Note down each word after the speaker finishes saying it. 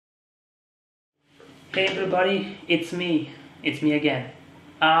Hey everybody, it's me again.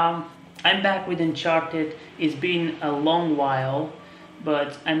 I'm back with Uncharted. It's been a long while,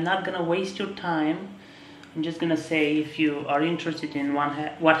 but I'm not gonna waste your time. I'm just gonna say, if you are interested in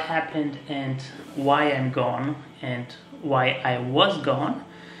what happened and why I'm gone and why I was gone,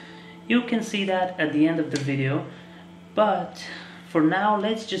 you can see that at the end of the video. But for now,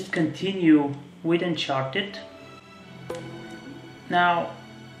 let's just continue with Uncharted. Now,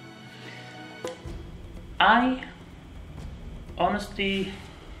 I honestly,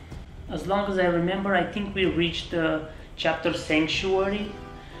 as long as I remember, I think we reached the chapter Sanctuary.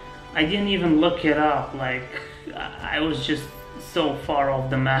 I didn't even look it up, like I was just so far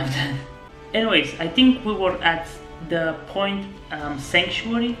off the map. Anyways, I think we were at the point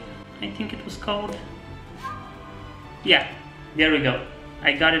Sanctuary, I think it was called. Yeah, there we go.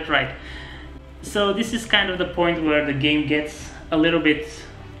 I got it right. So this is kind of the point where the game gets a little bit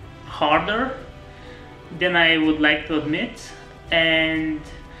harder than I would like to admit, and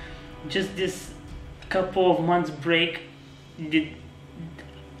just this couple of months break did.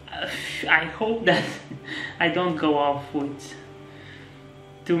 I hope that I don't go off with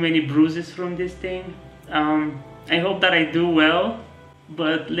too many bruises from this thing. I hope that I do well,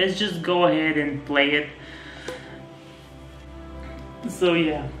 but let's just go ahead and play it. So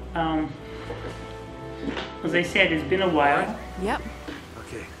yeah, as I said, it's been a while. Yep.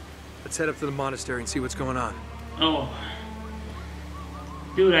 Okay, let's head up to the monastery and see what's going on. Oh,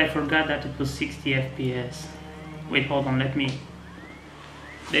 dude, I forgot that it was 60 FPS. Wait, hold on, let me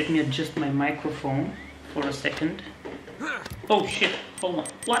adjust my microphone for a second. Oh shit, hold on,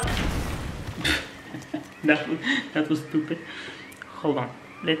 what? that was stupid. Hold on,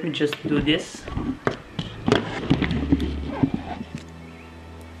 let me just do this.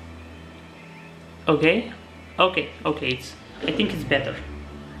 Okay, I think it's better.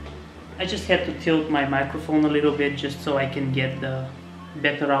 I just had to tilt my microphone a little bit just so I can get the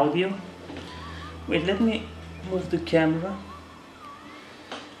better audio. Wait, let me move the camera.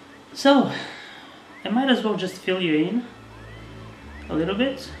 So, I might as well just fill you in a little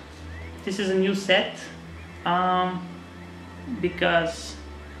bit. This is a new set, because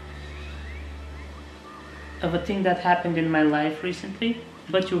of a thing that happened in my life recently,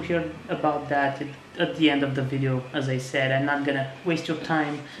 but you'll hear about that at the end of the video. As I said, I'm not gonna waste your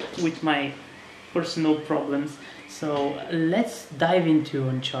time with my personal problems, so let's dive into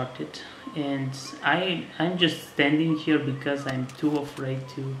Uncharted. And I'm just standing here because I'm too afraid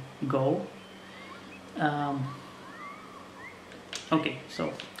to go. Okay,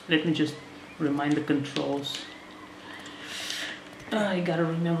 so let me just remind the controls. I gotta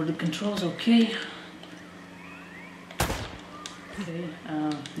remember the controls. Okay,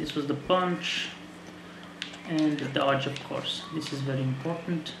 this was the punch and the dodge, of course. This is very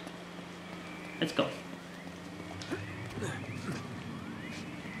important. Let's go.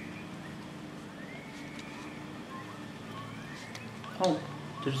 Oh,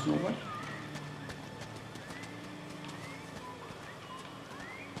 there's no way.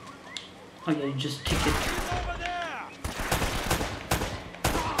 Oh yeah, you just kick it.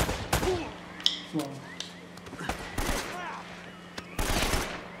 Wow.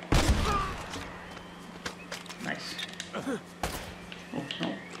 Nice. Oh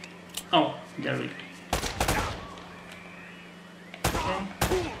no. Oh, there we go.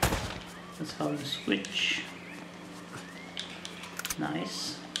 Okay. That's how you switch.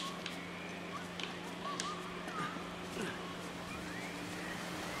 Nice.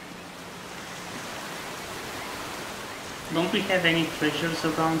 Don't we have any treasures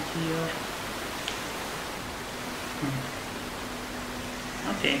around here?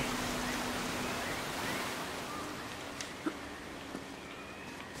 Okay.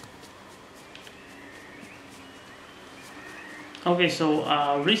 Okay, so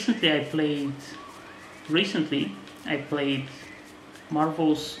recently I played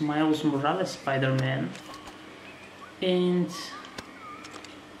Marvel's Miles Morales Spider-Man, and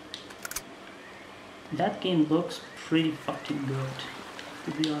that game looks pretty fucking good,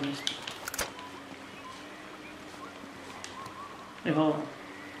 to be honest. Wait, hold on.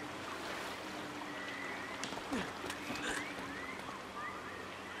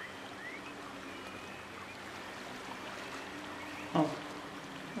 Oh,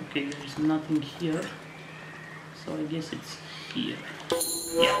 okay, there's nothing here, so I guess it's here.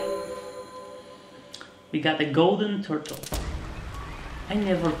 Yeah. We got a golden turtle. I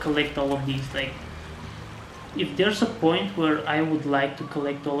never collect all of these. Like, if there's a point where I would like to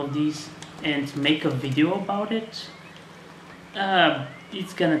collect all of these and make a video about it,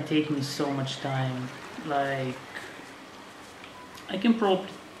 it's gonna take me so much time. Like, I can probably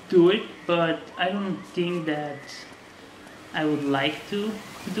do it, but I don't think that I would like to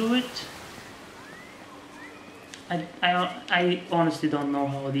do it. I honestly don't know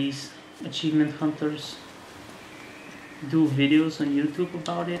how these achievement hunters do videos on YouTube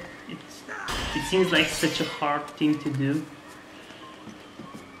about it. It seems like such a hard thing to do.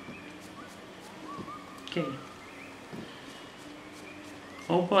 Okay.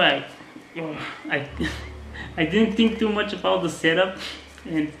 Oh boy. Oh, I didn't think too much about the setup,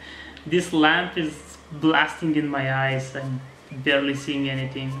 and this lamp is blasting in my eyes. I'm barely seeing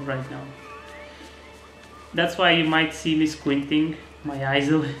anything right now. That's why you might see me squinting my eyes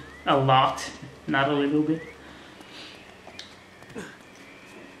a lot, not a little bit.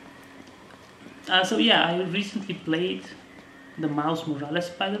 So yeah, I recently played the Miles Morales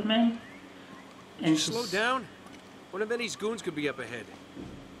Spider-Man. And slow down. One of Eddie's goons could be up ahead.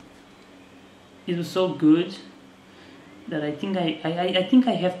 It was so good that I think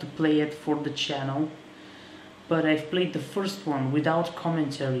I have to play it for the channel. But I've played the first one without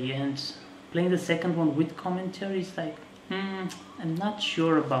commentary, and playing the second one with commentary is like, I'm not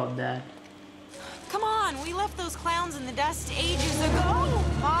sure about that. Come on, we left those clowns in the dust ages ago.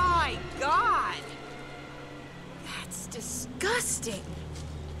 My God! That's disgusting.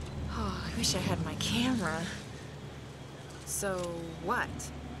 Oh, I wish I had my camera. So what?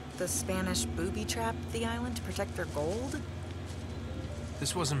 The Spanish booby-trapped the island to protect their gold?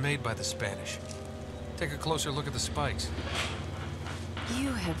 This wasn't made by the Spanish. Take a closer look at the spikes.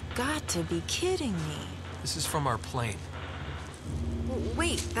 You have got to be kidding me. This is from our plane.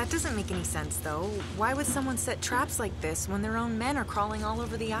 Wait, that doesn't make any sense, though. Why would someone set traps like this when their own men are crawling all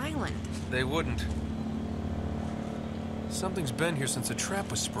over the island? They wouldn't. Something's been here since a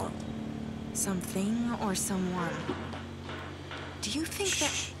trap was sprung. Something or someone? Do you think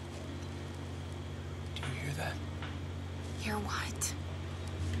that... Do you hear that? Hear what?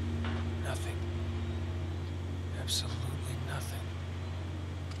 Nothing. Absolutely nothing.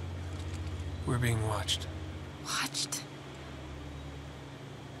 We're being watched. Watched?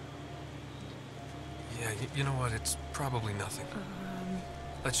 Yeah, you know what? It's probably nothing.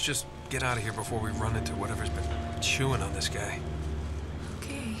 Let's just get out of here before we run into whatever's been chewing on this guy.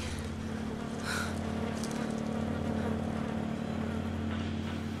 Okay.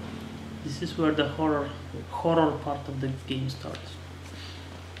 This is where the horror part of the game starts.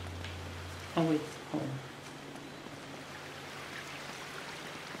 Oh wait, hold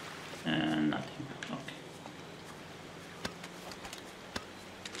on. Nothing. Okay.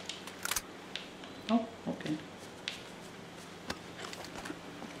 Oh, okay.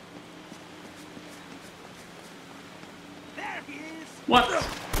 There he is. What? He's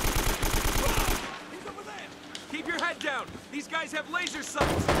over there. Keep your head down! These guys have laser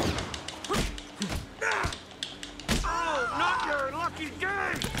sights! Oh, not your lucky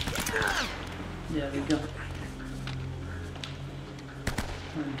day. There we go.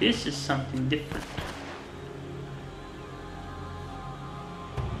 And this is something different.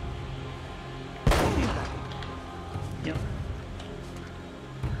 Yep.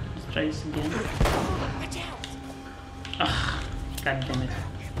 Let's try this again. Ah, god damn it.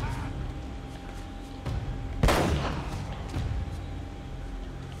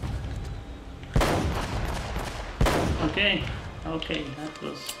 Okay, okay, that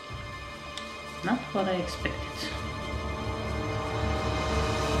was not what I expected.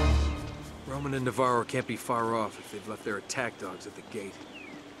 Roman and Navarro can't be far off if they've left their attack dogs at the gate.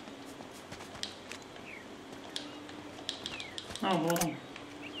 Oh, well.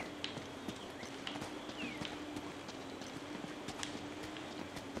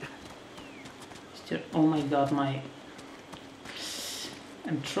 Oh my god,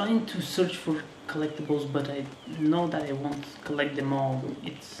 I'm trying to search for collectibles, but I know that I won't collect them all.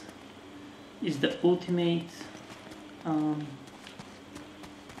 It's the ultimate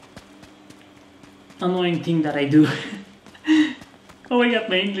annoying thing that I do. Oh my god,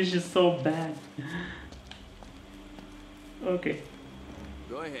 my English is so bad. Okay.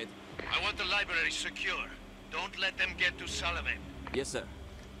 Go ahead. I want the library secure. Don't let them get to Sullivan. Yes, sir.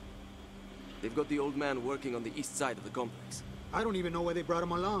 They've got the old man working on the east side of the complex. I don't even know why they brought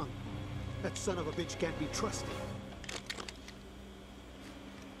him along. That son of a bitch can't be trusted.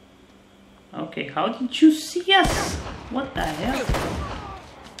 Okay, how did you see us? What the hell?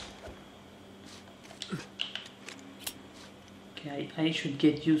 Okay, I should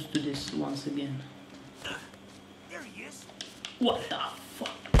get used to this once again. There he is. What the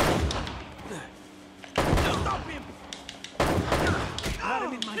fuck? Stop him. Got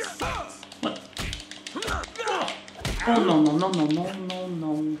him in my sights. What? Oh no no no no no no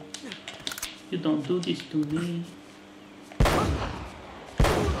no. You don't do this to me.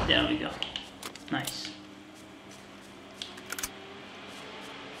 There we go. Nice.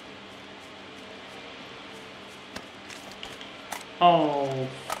 Oh,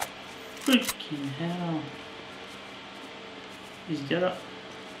 freaking hell. Is there a...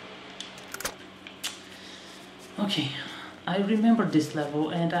 Okay, I remember this level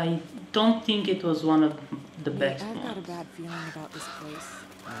and I don't think it was one of the best I've got a ones. bad feeling about this place.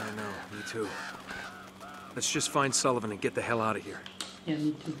 I know, me too. Let's just find Sullivan and get the hell out of here. Yeah,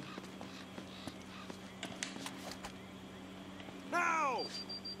 me too. No!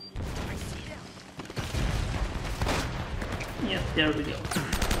 Yeah, there we go.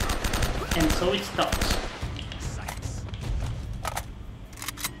 And so it stops.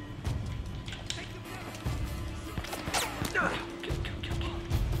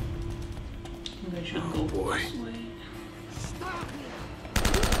 I should go boy. this way.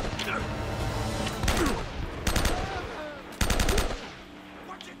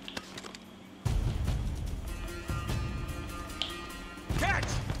 Catch!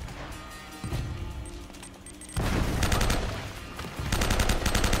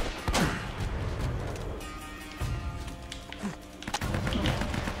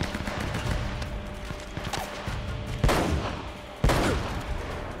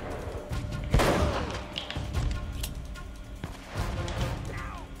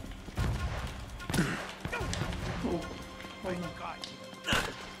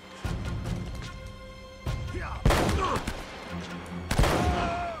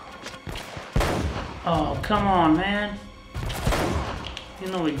 Oh, come on, man. You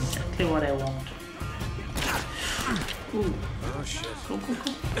know exactly what I want. Ooh. Oh, shit. Go, go, go.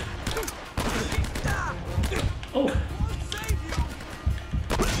 Oh.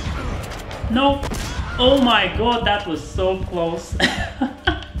 No. Oh my god, that was so close.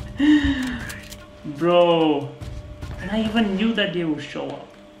 Bro. And I even knew that they would show up.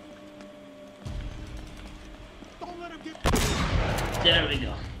 Don't let him get... There we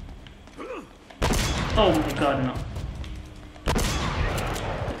go. Oh my god, no.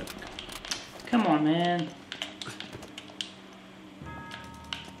 Come on, man.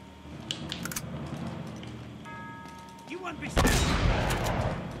 You won't be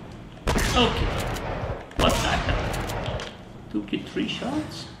Okay. What the hell? Took you 3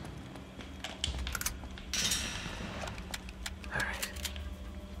 shots? Alright.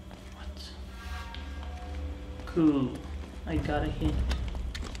 What? Cool. I got a hit.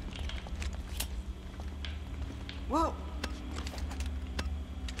 Whoa!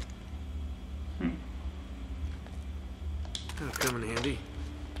 That'll come in handy.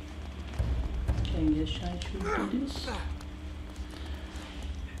 I guess I should do this.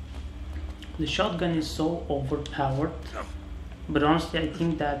 The shotgun is so overpowered, but honestly I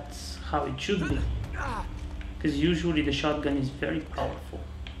think that's how it should be. Because usually the shotgun is very powerful.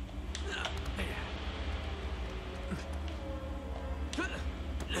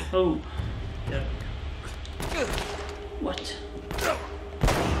 Oh, there we go. What?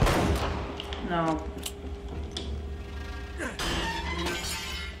 No.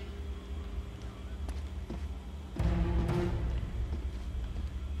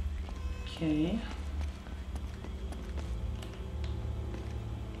 Okay.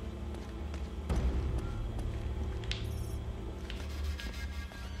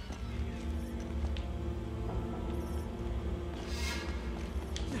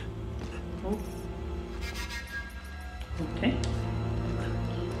 Oh. Okay.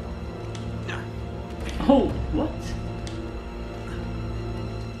 Oh, what?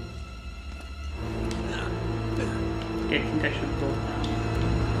 Okay, I think I should go down.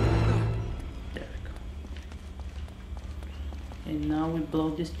 There we go. And now we blow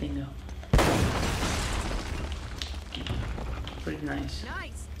this thing up. Pretty nice.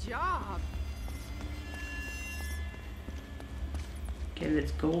 Nice job! Okay,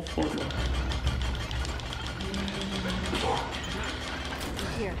 let's go forward.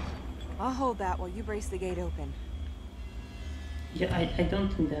 Here, I'll hold that while you brace the gate open. Yeah, I don't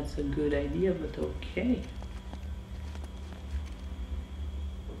think that's a good idea, but okay.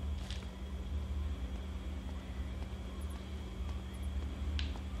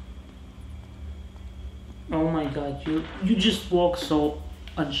 Oh my god, you just walk so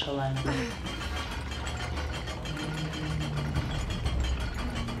nonchalantly.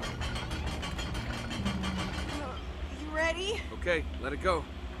 You ready? Okay, let it go.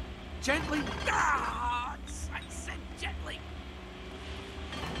 Gently. Ah, I said gently.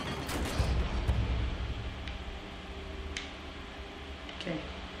 Okay.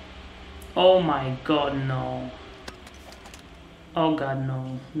 Oh my god, no. Oh god,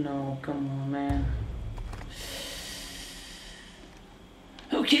 no. No, come on, man.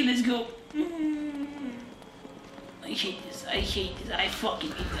 Okay. Okay, let's go. I hate this. I hate this. I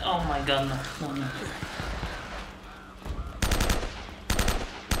fucking hate this. Oh my god, no, no, no.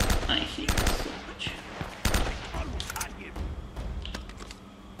 I hate this so much.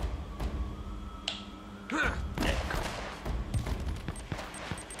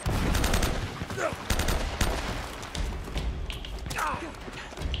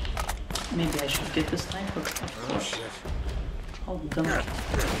 Maybe I should get the sniper. Of course. Oh, dumb.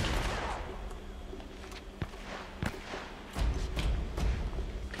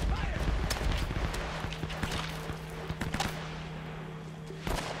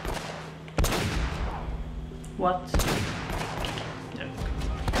 What? There we go.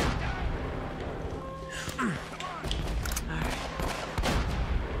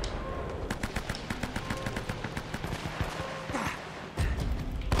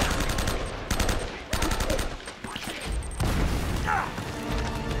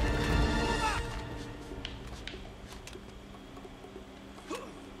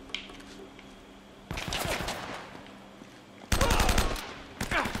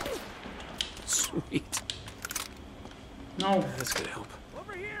 Sweet. No. That's gonna help.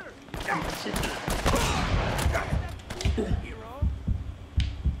 That's it.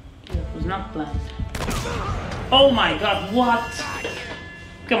 That was not planned. Oh my god, what?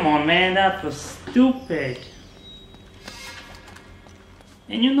 Come on, man, that was stupid.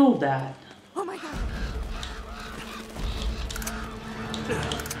 And you know that. Oh my god. There we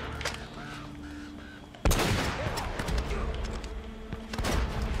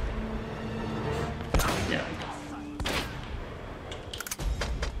go.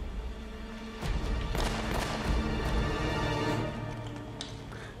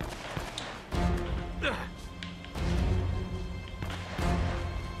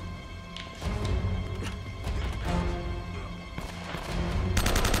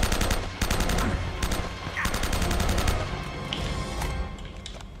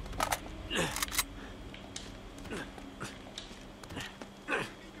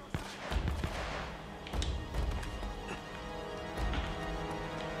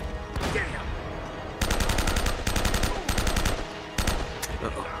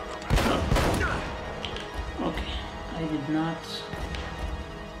 Okay,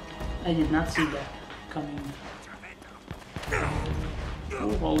 I did not see that coming.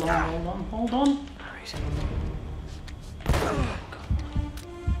 Oh, hold on.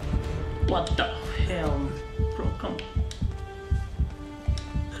 What the hell? Bro, come on.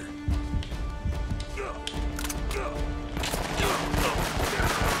 There we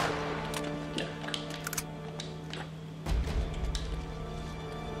go.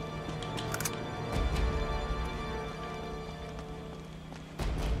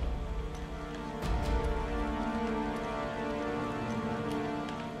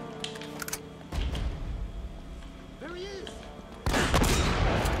 There he is!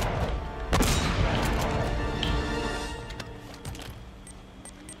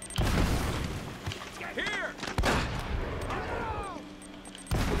 Here!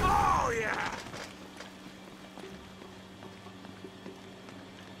 Oh, yeah!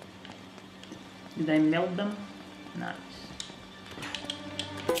 Did I melt them? Nice.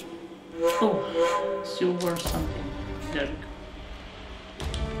 Oh, silver something. There we go.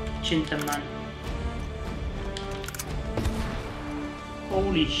 Chintaman.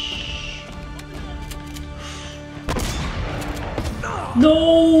 Holy sh...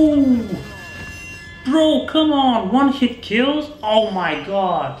 No! Bro, come on! One hit kills? Oh my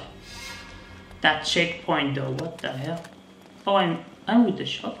god! That checkpoint though, what the hell? Oh, I'm with the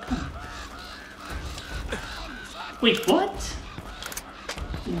shotgun. Wait, what?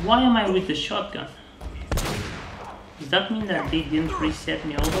 Why am I with the shotgun? Does that mean that they didn't reset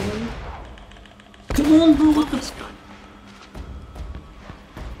me all the way? Come on, bro, what the fuck?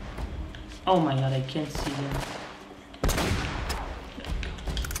 Oh my god, I can't see them.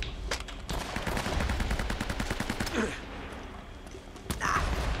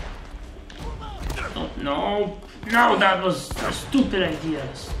 Oh, no, no, that was a stupid idea.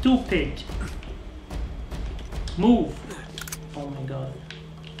 Stupid. Move. Oh my god.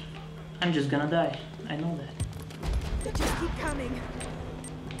 I'm just gonna die. I know that. They just keep coming.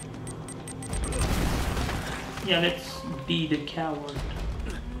 Yeah, let's be the coward.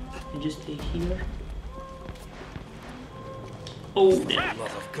 And just stay here. Oh, there we go.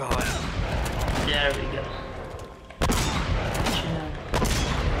 Love of God. There we go. Yeah.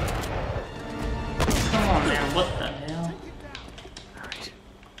 Come on, man. What the hell? Alright.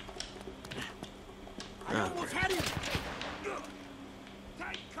 Almost had him!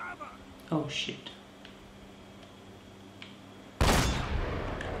 Oh, shit.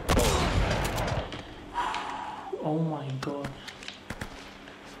 Oh my god.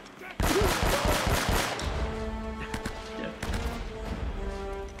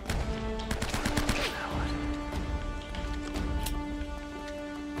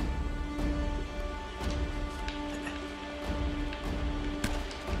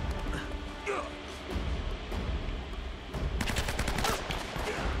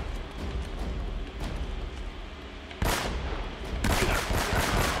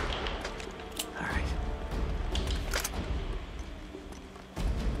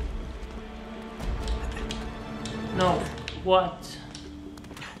 No, what?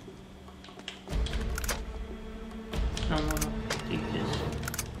 No, take this.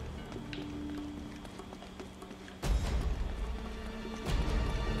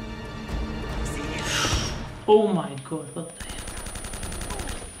 Oh my god, what the hell?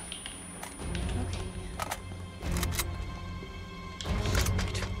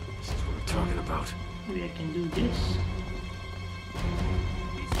 This is what I'm talking about. Maybe I can do this.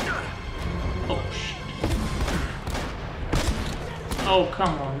 Oh shit. Oh,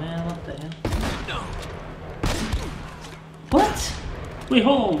 come on, man. What the hell? What? Wait,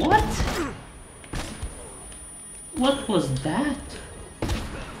 hold on. What? What was that?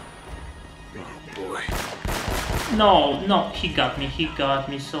 Oh, boy. No, he got me. He got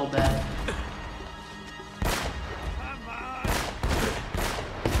me so bad.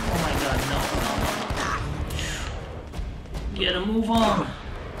 Oh my god, no. Gotta move on.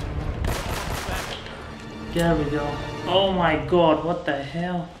 There we go. Oh my god, what the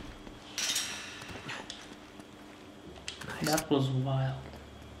hell? That was wild.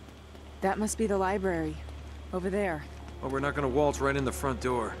 That must be the library. Over there. Well, we're not gonna waltz right in the front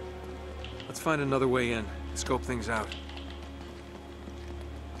door. Let's find another way in. Scope things out.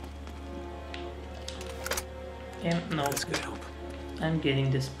 And no, This could help. I'm getting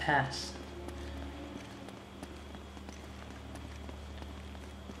this pass.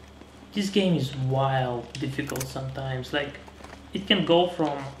 This game is wild difficult sometimes. Like, it can go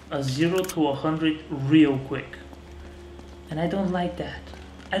from a 0 to 100 real quick. And I don't like that.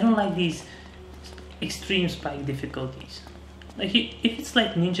 I don't like these extreme spike difficulties. Like, if it's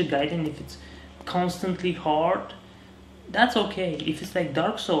like Ninja Gaiden, if it's constantly hard, that's okay. If it's like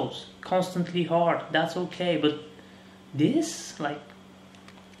Dark Souls, constantly hard, that's okay. But this, like,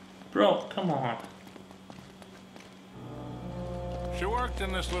 bro, come on. She worked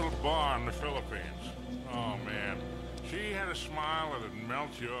in this little bar in the Philippines. Oh, man. She had a smile that'd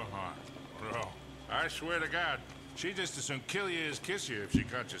melt your heart. Bro, I swear to God, she'd just as soon kill you as kiss you if she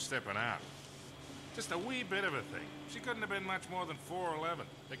caught you stepping out. Just a wee bit of a thing. She couldn't have been much more than 4'11".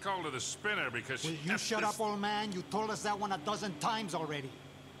 They called her the spinner because Will she... you shut up, old man? You told us that one a dozen times already.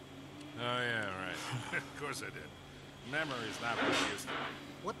 Oh, yeah, right. Of course I did. Memory's not what it used to be.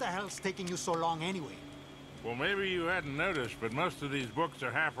 What the hell's taking you so long anyway? Well, maybe you hadn't noticed, but most of these books are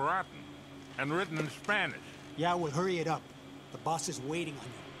half rotten. And written in Spanish. Yeah, well, hurry it up. The boss is waiting on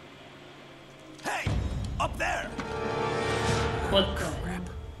you. Hey! Up there! What the crap?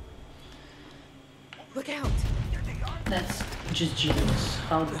 Look out! That's just genius.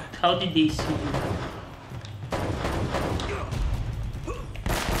 How did they see you?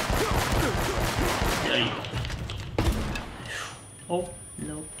 There you go. Oh,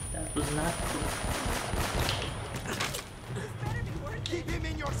 no, that was not good. Keep him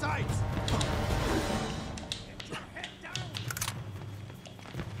in your sights!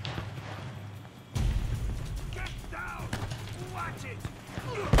 Get down! Watch it!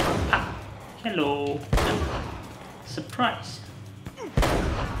 Hello. Surprise.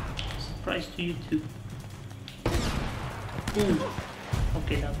 Surprise to you too. Ooh.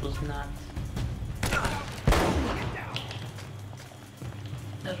 Okay, that was not.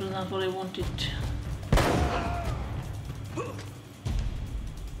 That was not what I wanted.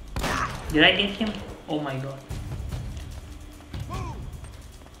 Did I get him? Oh my god.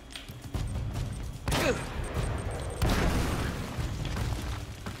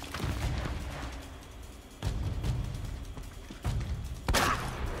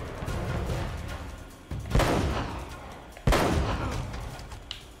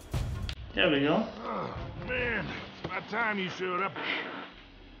 There we go. Oh, man. It's about time you showed up.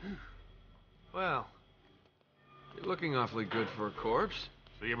 Well, you're looking awfully good for a corpse.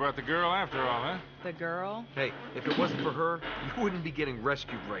 So you brought the girl after all, huh? The girl? Hey, if it wasn't for her, you wouldn't be getting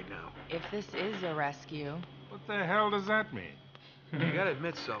rescued right now. If this is a rescue. What the hell does that mean? You gotta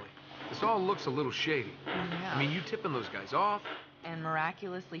admit, Sully, this all looks a little shady. Yeah. I mean, you tipping those guys off? And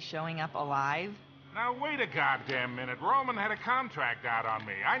miraculously showing up alive? Now, wait a goddamn minute. Roman had a contract out on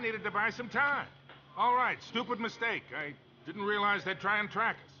me. I needed to buy some time. All right, stupid mistake. I didn't realize they'd try and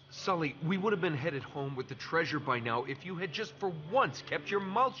track us. Sully, we would have been headed home with the treasure by now if you had just for once kept your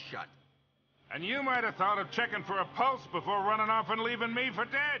mouth shut. And you might have thought of checking for a pulse before running off and leaving me for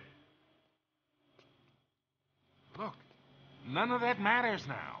dead. Look, none of that matters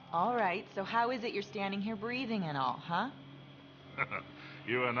now. All right, so how is it you're standing here breathing and all, huh?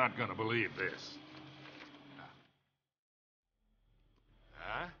 You are not gonna believe this.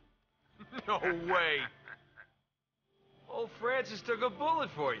 Huh? No way. Old Francis took a bullet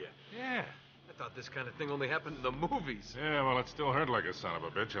for you. Yeah. I thought this kind of thing only happened in the movies. Yeah, well, it still hurt like a son of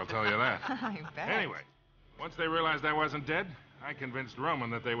a bitch, I'll tell you that. I bet. Anyway, once they realized I wasn't dead, I convinced Roman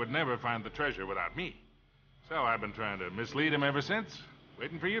that they would never find the treasure without me. So I've been trying to mislead him ever since,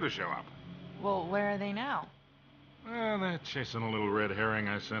 waiting for you to show up. Well, where are they now? Well, they're chasing a little red herring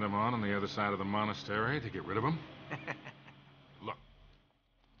I sent them on the other side of the monastery to get rid of him. Look,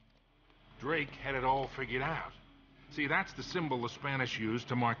 Drake had it all figured out. See, that's the symbol the Spanish used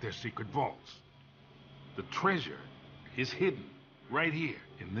to mark their secret vaults. The treasure is hidden right here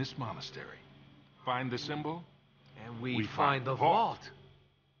in this monastery. Find the symbol, And we find the vault.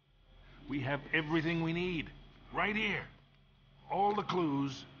 We have everything we need right here. All the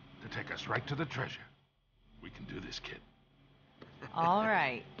clues to take us right to the treasure. We can do this, kid. All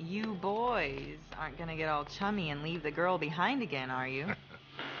right, you boys aren't gonna get all chummy and leave the girl behind again, are you?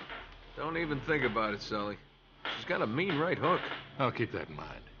 Don't even think about it, Sully. She's got a mean right hook. I'll keep that in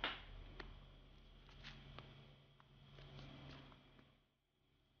mind.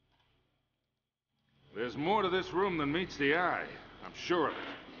 There's more to this room than meets the eye. I'm sure of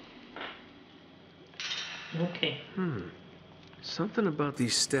it. Okay. Something about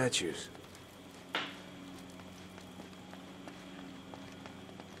these statues.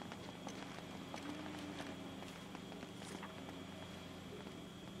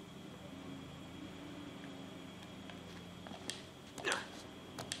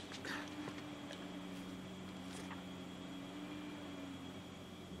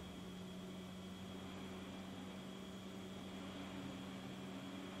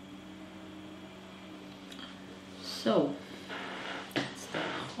 So, that's the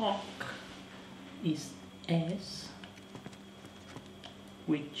hawk is S,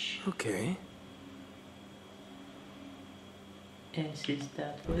 which Okay. S is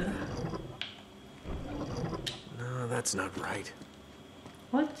that way. No, that's not right.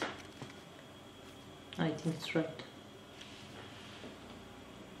 What? I think it's right.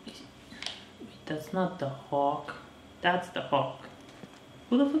 Wait, that's not the hawk. That's the hawk.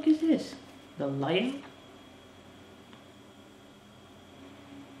 Who the fuck is this? The lion?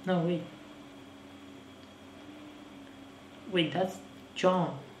 No, wait. Wait, that's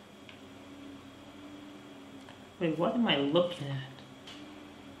John. Wait, what am I looking at?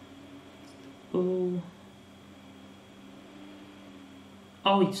 Oh.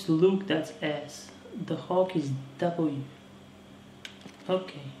 Oh, it's Luke, that's S. The hawk is W.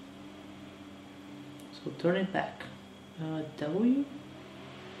 Okay. So turn it back. W.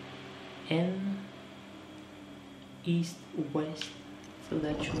 N. East, west. So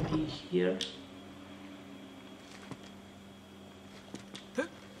that should be here.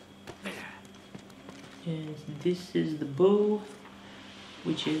 And this is the bow,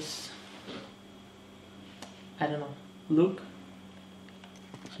 which is, I don't know, Luke.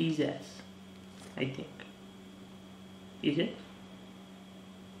 He's S, I think. Is it?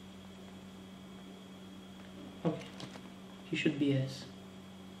 Okay, he should be S.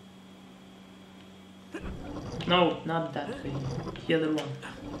 No, not that way. The other one.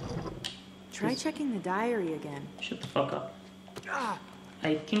 Try checking the diary again. Shut the fuck up.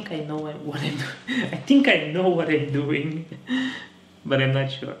 I think I know what I'm doing. I think I know what I'm doing, but I'm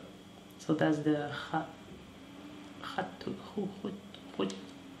not sure. So that's the hut.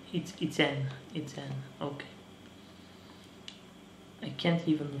 It's N. It's N. Okay. I can't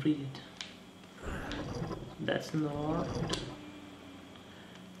even read it. That's north.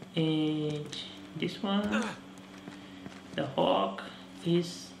 And this one. The hawk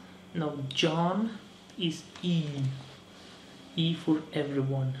is, no, John is E. E for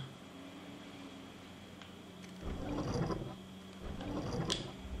everyone.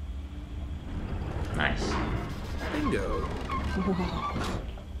 Nice. Bingo.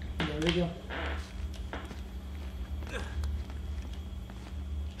 There we go.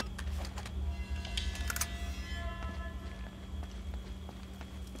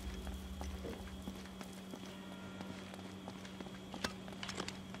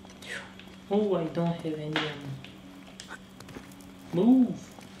 Oh, I don't have any ammo.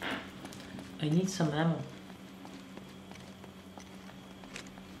 Move! I need some ammo.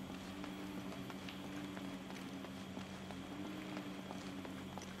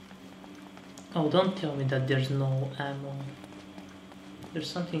 Oh, don't tell me that there's no ammo. There's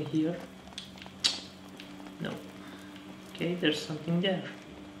something here. No. Okay, there's something there.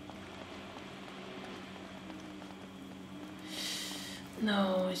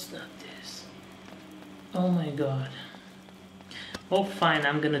 No, it's not this. Oh my god. Oh fine,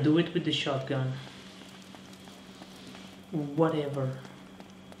 I'm gonna do it with the shotgun. Whatever.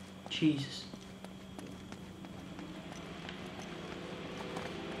 Jesus.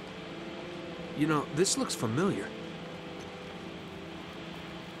 You know, this looks familiar.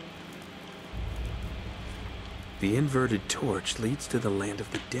 The inverted torch leads to the land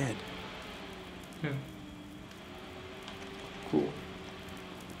of the dead. Cool.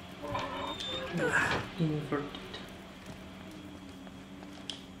 Inverted.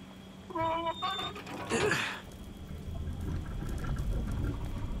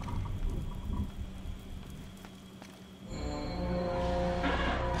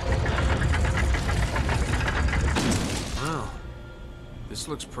 Wow. This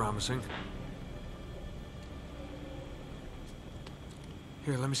looks promising.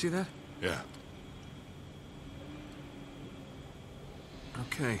 Here, let me see that. Yeah.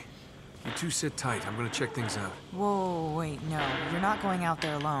 Okay. You two sit tight. I'm gonna check things out. Whoa, wait, no. You're not going out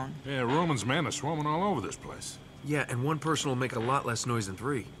there alone. Yeah, Roman's men are swarming all over this place. Yeah, and one person will make a lot less noise than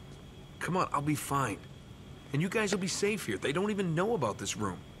three. Come on, I'll be fine. And you guys will be safe here. They don't even know about this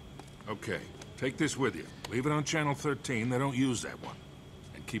room. Okay, take this with you. Leave it on channel 13. They don't use that one.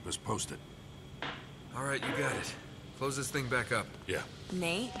 And keep us posted. All right, you got it. Close this thing back up. Yeah.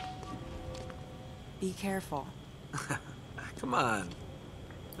 Nate? Be careful. Come on.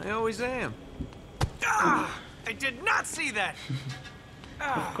 I always am. Ah! I did not see that!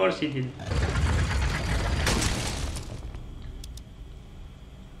 Of course he did.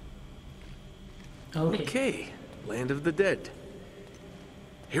 Okay. Okay, land of the dead.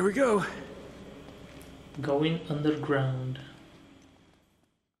 Here we go. Going underground.